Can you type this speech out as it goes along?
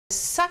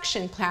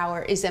suction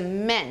power is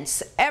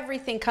immense.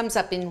 Everything comes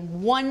up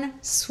in one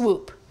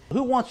swoop.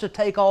 Who wants to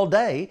take all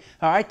day,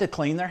 all right, to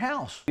clean their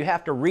house? You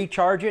have to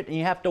recharge it and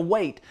you have to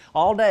wait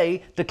all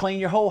day to clean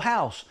your whole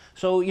house.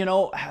 So, you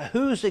know,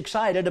 who's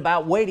excited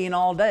about waiting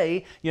all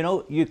day? You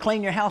know, you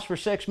clean your house for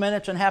 6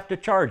 minutes and have to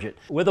charge it.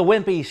 With a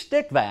wimpy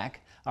stick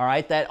vac, all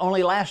right, that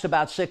only lasts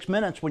about 6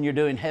 minutes when you're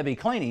doing heavy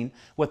cleaning.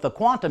 With the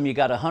Quantum, you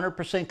got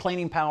 100%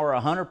 cleaning power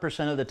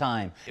 100% of the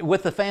time.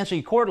 With the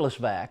fancy cordless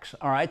vacs,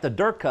 all right, the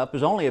dirt cup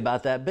is only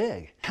about that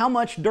big. How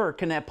much dirt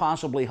can that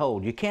possibly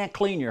hold? You can't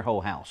clean your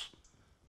whole house.